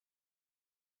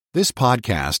This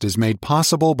podcast is made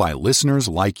possible by listeners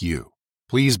like you.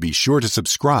 Please be sure to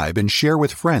subscribe and share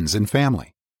with friends and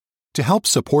family. To help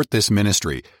support this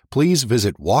ministry, please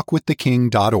visit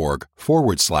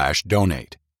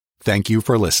walkwiththeking.org/donate. Thank you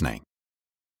for listening.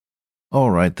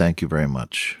 All right, thank you very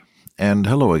much. And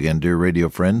hello again, dear radio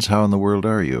friends. How in the world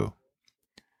are you?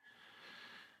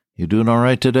 You doing all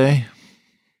right today?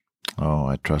 Oh,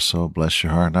 I trust so. Bless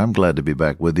your heart. I'm glad to be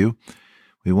back with you.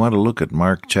 We want to look at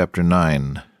Mark chapter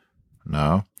 9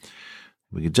 now.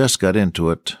 We just got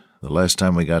into it the last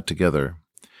time we got together.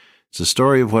 It's a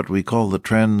story of what we call the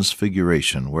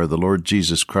Transfiguration, where the Lord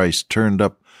Jesus Christ turned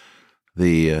up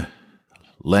the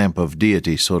lamp of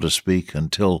deity, so to speak,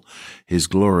 until his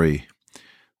glory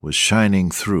was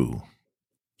shining through.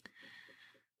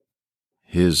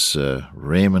 His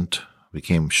raiment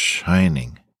became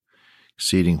shining,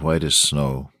 exceeding white as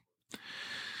snow.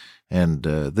 And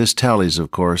this tallies, of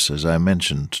course, as I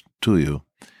mentioned to you,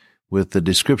 with the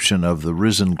description of the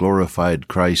risen, glorified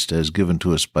Christ as given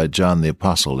to us by John the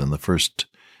Apostle in the first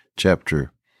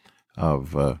chapter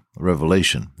of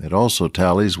Revelation. It also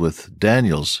tallies with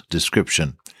Daniel's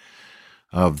description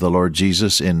of the Lord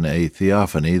Jesus in a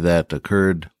theophany that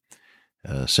occurred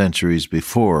centuries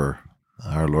before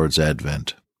our Lord's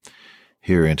advent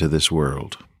here into this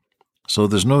world. So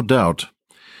there's no doubt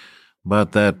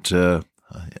but that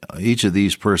each of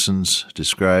these persons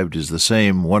described is the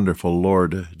same wonderful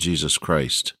Lord Jesus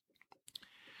Christ.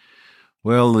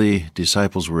 Well, the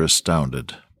disciples were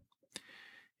astounded.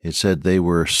 It said they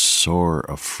were sore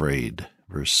afraid,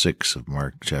 verse 6 of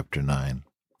Mark chapter 9.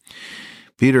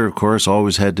 Peter, of course,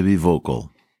 always had to be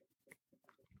vocal.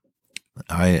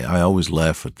 I always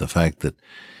laugh at the fact that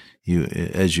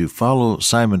as you follow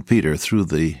Simon Peter through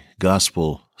the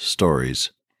gospel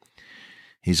stories,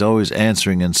 he's always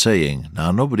answering and saying.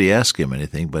 Now, nobody asked him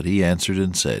anything, but he answered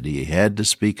and said. He had to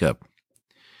speak up.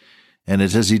 And it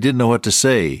says he didn't know what to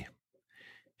say.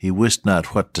 He wist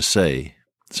not what to say.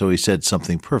 So he said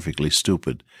something perfectly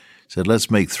stupid. He said,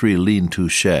 let's make 3 lean-to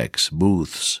shacks,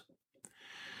 booths,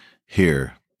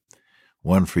 here.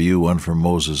 One for you, one for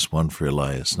Moses, one for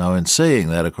Elias. Now, in saying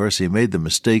that, of course, he made the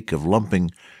mistake of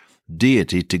lumping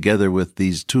deity together with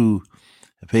these 2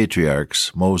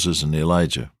 patriarchs, Moses and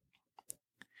Elijah.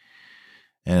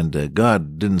 And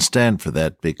God didn't stand for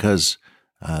that because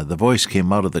the voice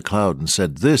came out of the cloud and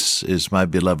said, "This is my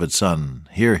beloved Son,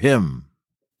 hear him."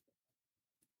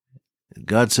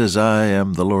 God says, "I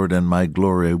am the Lord, and my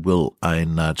glory will I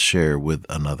not share with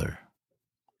another."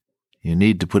 You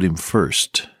need to put him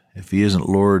first. If he isn't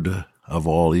Lord of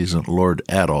all, he isn't Lord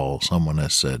at all, someone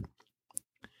has said.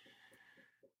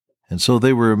 And so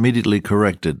they were immediately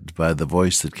corrected by the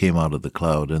voice that came out of the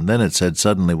cloud. And then it said,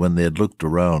 suddenly when they had looked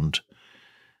around,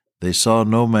 they saw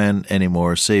no man any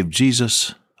more save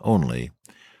Jesus only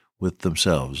with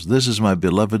themselves. "This is my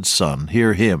beloved Son,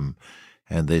 hear him."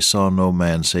 And they saw no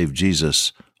man save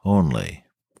Jesus only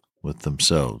with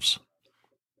themselves.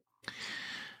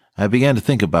 I began to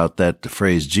think about that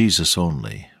phrase, Jesus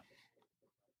only.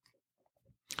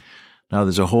 Now,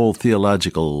 there's a whole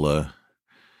theological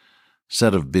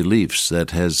set of beliefs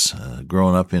that has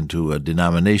grown up into a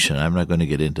denomination. I'm not going to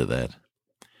get into that.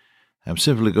 I'm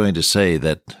simply going to say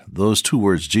that those 2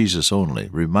 words, Jesus only,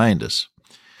 remind us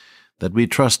that we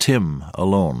trust him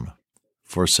alone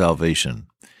for salvation.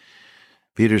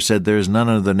 Peter said, "There is none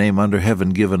other name under heaven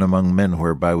given among men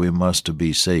whereby we must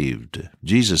be saved."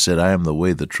 Jesus said, "I am the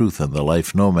way, the truth, and the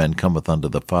life. No man cometh unto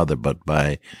the Father but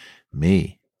by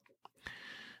me."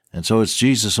 And so it's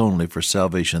Jesus only for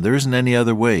salvation. There isn't any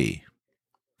other way.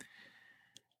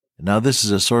 Now, this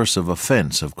is a source of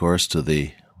offense, of course, to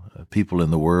the people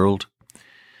in the world.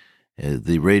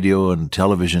 The radio and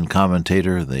television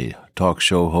commentator, the talk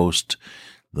show host,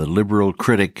 the liberal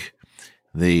critic,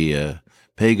 the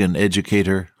pagan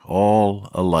educator, all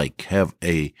alike have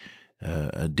a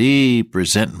deep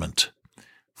resentment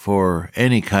for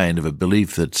any kind of a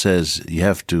belief that says you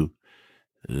have to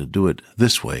do it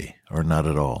this way or not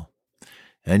at all.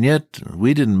 And yet,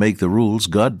 we didn't make the rules,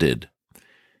 God did.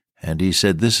 And he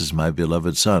said, "This is my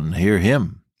beloved Son, hear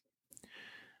him."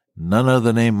 None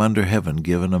other name under heaven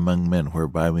given among men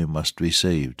whereby we must be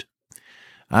saved.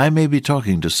 I may be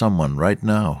talking to someone right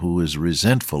now who is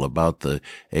resentful about the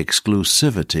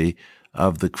exclusivity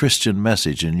of the Christian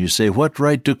message, and you say, what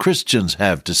right do Christians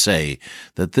have to say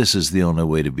that this is the only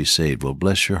way to be saved? Well,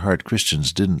 bless your heart,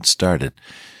 Christians didn't start it.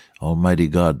 Almighty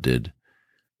God did.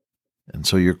 And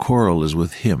so your quarrel is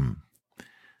with him.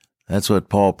 That's what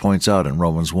Paul points out in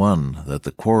Romans 1, that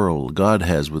the quarrel God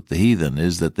has with the heathen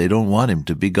is that they don't want him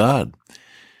to be God.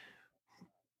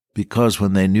 Because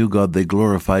when they knew God, they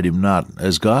glorified him not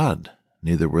as God,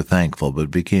 neither were thankful,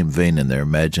 but became vain in their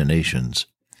imaginations.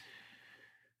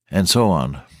 And so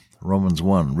on. Romans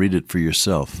 1, read it for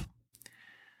yourself.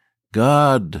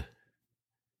 God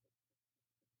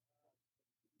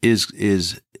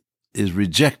is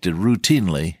rejected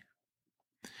routinely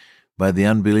by the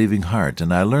unbelieving heart.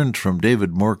 And I learned from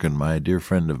David Morgan, my dear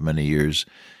friend of many years,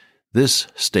 this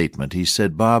statement. He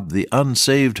said, Bob, the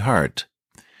unsaved heart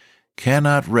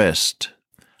cannot rest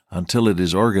until it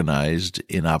is organized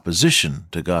in opposition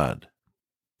to God.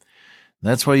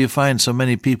 That's why you find so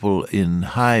many people in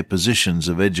high positions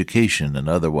of education and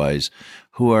otherwise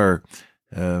who are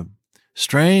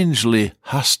strangely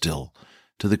hostile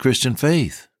to the Christian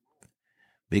faith,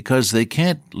 because they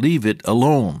can't leave it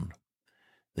alone.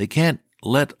 They can't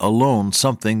let alone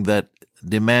something that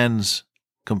demands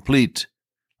complete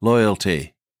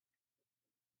loyalty.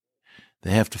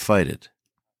 They have to fight it.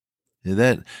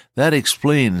 That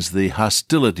explains the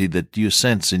hostility that you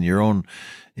sense in your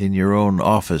own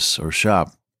office or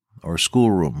shop or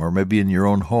schoolroom, or maybe in your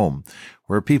own home,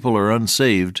 where people are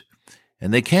unsaved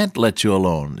and they can't let you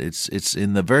alone. It's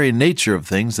in the very nature of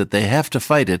things that they have to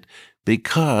fight it,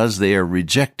 because they are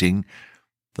rejecting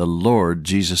the Lord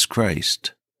Jesus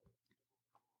Christ.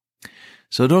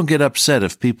 So don't get upset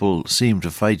if people seem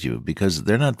to fight you, because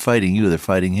they're not fighting you, they're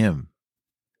fighting Him.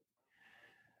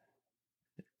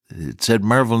 It said,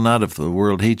 marvel not if the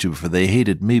world hates you, for they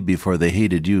hated me before they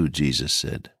hated you, Jesus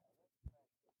said.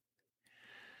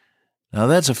 Now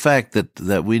that's a fact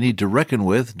that we need to reckon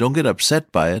with. Don't get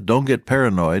upset by it. Don't get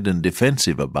paranoid and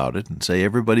defensive about it and say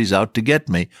everybody's out to get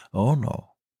me. Oh, no.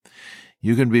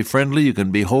 You can be friendly, you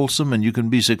can be wholesome, and you can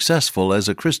be successful as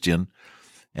a Christian,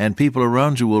 and people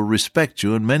around you will respect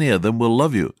you, and many of them will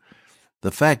love you.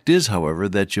 The fact is, however,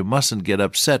 that you mustn't get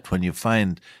upset when you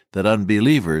find that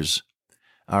unbelievers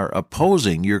are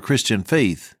opposing your Christian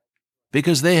faith,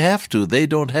 because they have to. They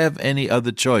don't have any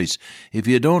other choice. If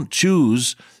you don't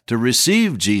choose to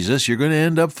receive Jesus, you're going to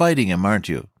end up fighting Him, aren't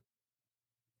you?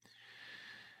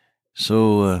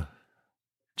 So,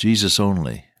 Jesus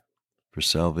only for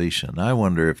salvation. I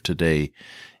wonder if today,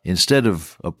 instead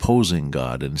of opposing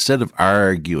God, instead of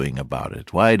arguing about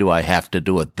it, why do I have to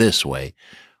do it this way?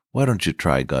 Why don't you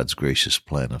try God's gracious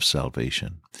plan of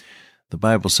salvation? The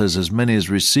Bible says, as many as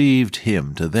received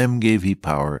Him, to them gave He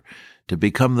power to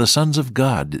become the sons of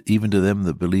God, even to them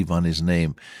that believe on His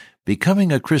name. Becoming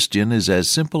a Christian is as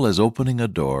simple as opening a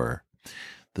door.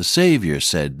 The Savior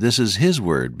said, this is His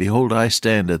word, behold, I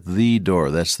stand at the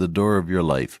door. That's the door of your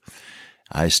life.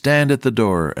 I stand at the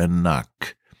door and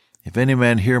knock. If any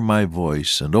man hear my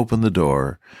voice and open the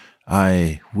door,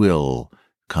 I will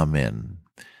come in.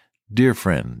 Dear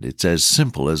friend, it's as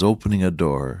simple as opening a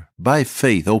door. By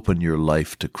faith, open your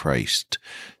life to Christ.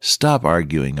 Stop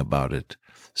arguing about it.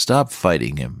 Stop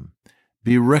fighting Him.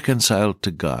 Be reconciled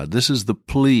to God. This is the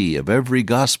plea of every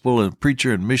gospel and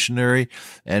preacher and missionary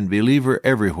and believer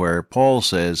everywhere. Paul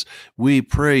says, we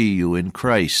pray you in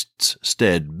Christ's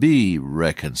stead, be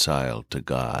reconciled to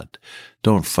God.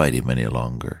 Don't fight Him any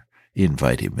longer.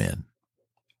 Invite Him in.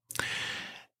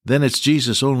 Then it's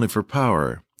Jesus only for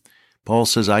power. Paul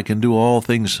says, I can do all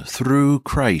things through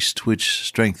Christ, which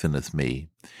strengtheneth me.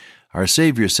 Our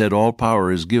Savior said, all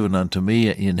power is given unto me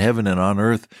in heaven and on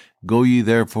earth. Go ye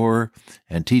therefore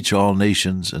and teach all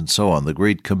nations, and so on. The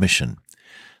Great Commission.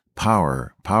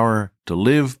 Power to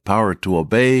live, power to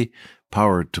obey,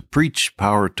 power to preach,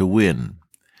 power to win.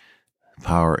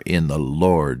 Power in the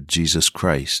Lord Jesus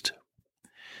Christ.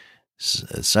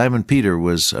 Simon Peter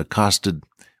was accosted.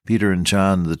 Peter and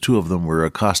John, the two of them, were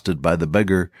accosted by the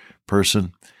beggar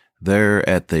person there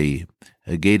at the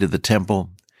gate of the temple.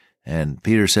 And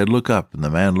Peter said, look up. And the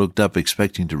man looked up,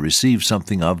 expecting to receive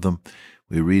something of them.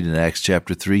 We read in Acts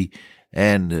chapter 3,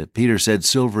 and Peter said,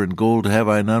 silver and gold have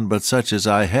I none, but such as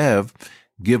I have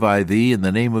give I thee. In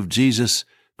the name of Jesus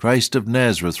Christ of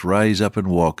Nazareth, rise up and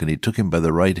walk. And he took him by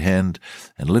the right hand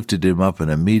and lifted him up, and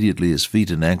immediately his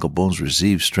feet and ankle bones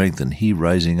received strength, and he,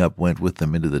 rising up, went with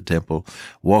them into the temple,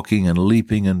 walking and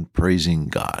leaping and praising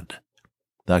God.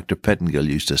 Dr. Pettingill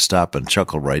used to stop and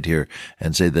chuckle right here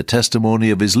and say the testimony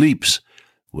of his leaps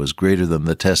was greater than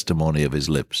the testimony of his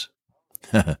lips.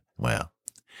 Well,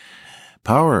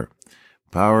 power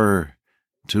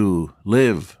to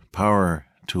live, power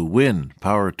to win,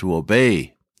 power to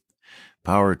obey,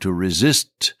 power to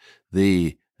resist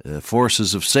the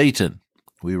forces of Satan.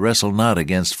 We wrestle not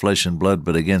against flesh and blood,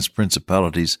 but against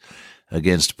principalities,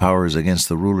 against powers, against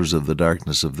the rulers of the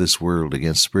darkness of this world,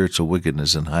 against spiritual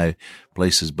wickedness in high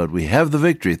places. But we have the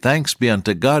victory. Thanks be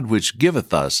unto God, which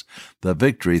giveth us the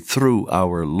victory through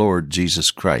our Lord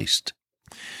Jesus Christ.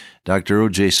 Dr.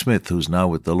 O.J. Smith, who's now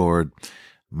with the Lord,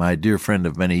 my dear friend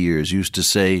of many years, used to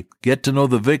say, get to know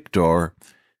the victor,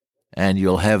 and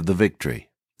you'll have the victory.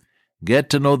 Get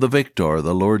to know the victor,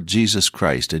 the Lord Jesus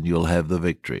Christ, and you'll have the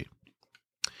victory.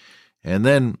 And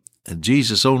then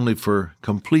Jesus only for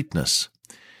completeness.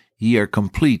 Ye are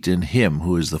complete in him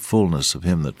who is the fullness of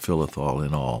him that filleth all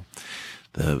in all.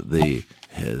 The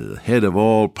head of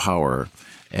all power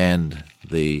and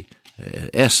the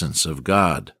essence of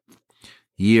God.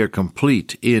 Ye are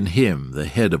complete in him, the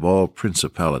head of all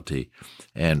principality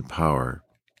and power.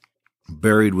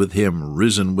 Buried with him,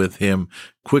 risen with him,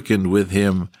 quickened with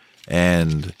him,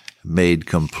 and made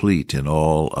complete in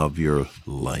all of your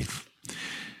life.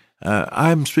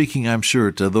 I'm speaking, I'm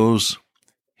sure, to those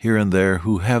here and there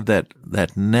who have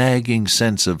that nagging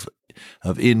sense of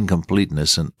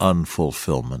incompleteness and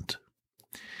unfulfillment.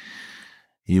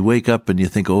 You wake up and you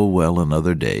think, oh, well,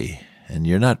 another day. And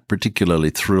you're not particularly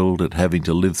thrilled at having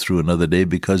to live through another day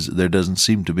because there doesn't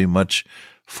seem to be much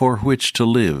for which to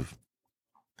live.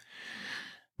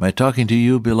 Am I talking to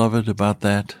you, beloved, about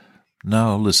that?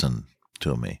 Now listen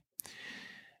to me.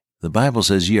 The Bible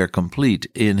says ye are complete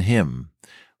in him.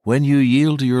 When you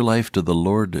yield your life to the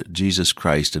Lord Jesus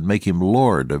Christ and make him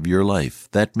Lord of your life,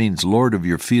 that means Lord of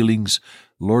your feelings,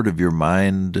 Lord of your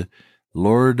mind,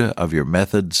 Lord of your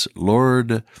methods,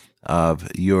 Lord of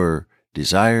your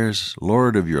desires,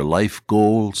 Lord of your life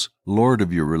goals, Lord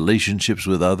of your relationships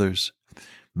with others.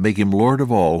 Make him Lord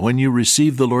of all when you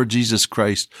receive the Lord Jesus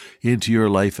Christ into your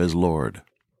life as Lord.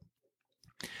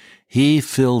 He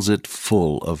fills it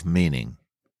full of meaning.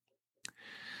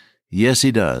 Yes,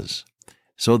 he does.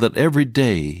 So that every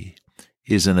day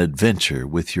is an adventure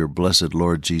with your blessed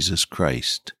Lord Jesus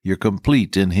Christ. You're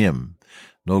complete in him.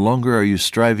 No longer are you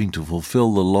striving to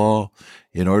fulfill the law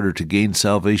in order to gain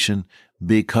salvation,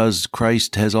 because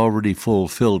Christ has already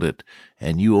fulfilled it,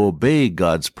 and you obey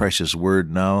God's precious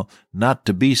word now, not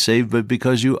to be saved, but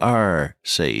because you are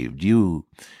saved. You,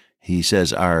 he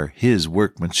says, are his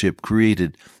workmanship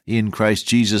created in Christ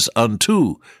Jesus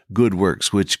unto good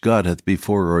works, which God hath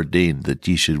before ordained that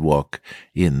ye should walk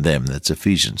in them. That's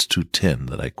Ephesians 2:10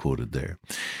 that I quoted there.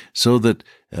 So that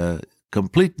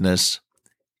completeness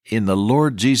in the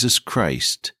Lord Jesus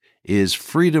Christ is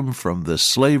freedom from the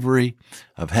slavery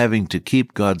of having to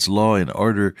keep God's law in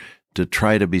order to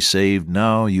try to be saved.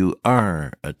 Now you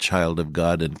are a child of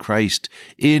God, and Christ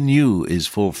in you is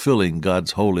fulfilling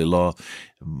God's holy law.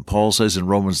 Paul says in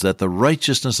Romans that the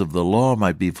righteousness of the law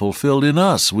might be fulfilled in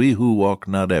us, we who walk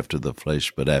not after the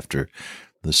flesh, but after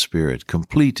the Spirit,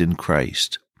 complete in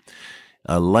Christ.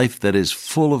 A life that is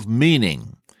full of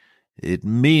meaning. It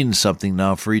means something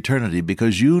now for eternity,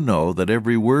 because you know that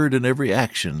every word and every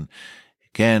action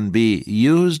can be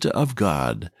used of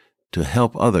God to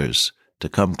help others to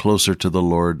come closer to the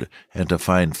Lord and to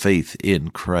find faith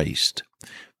in Christ.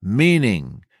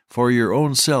 Meaning for your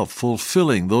own self,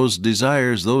 fulfilling those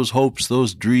desires, those hopes,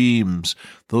 those dreams,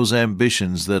 those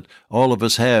ambitions that all of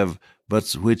us have,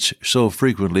 but which so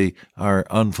frequently are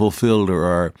unfulfilled or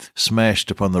are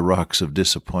smashed upon the rocks of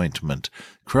disappointment.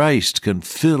 Christ can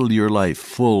fill your life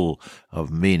full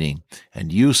of meaning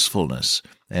and usefulness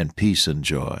and peace and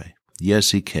joy.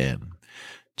 Yes, he can.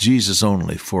 Jesus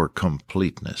only for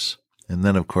completeness. And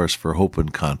then, of course, for hope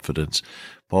and confidence.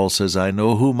 Paul says, I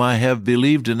know whom I have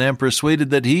believed and am persuaded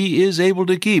that he is able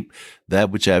to keep that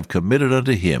which I have committed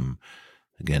unto him.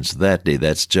 Against that day,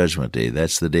 that's Judgment Day.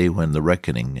 That's the day when the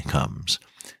reckoning comes.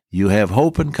 You have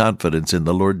hope and confidence in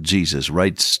the Lord Jesus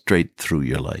right straight through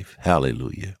your life.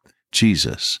 Hallelujah.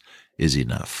 Jesus is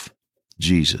enough.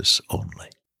 Jesus only.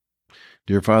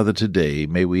 Dear Father, today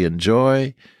may we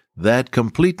enjoy that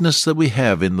completeness that we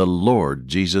have in the Lord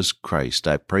Jesus Christ.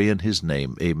 I pray in his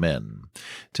name. Amen.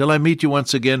 Till I meet you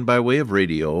once again by way of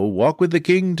radio, walk with the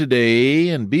King today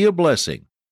and be a blessing.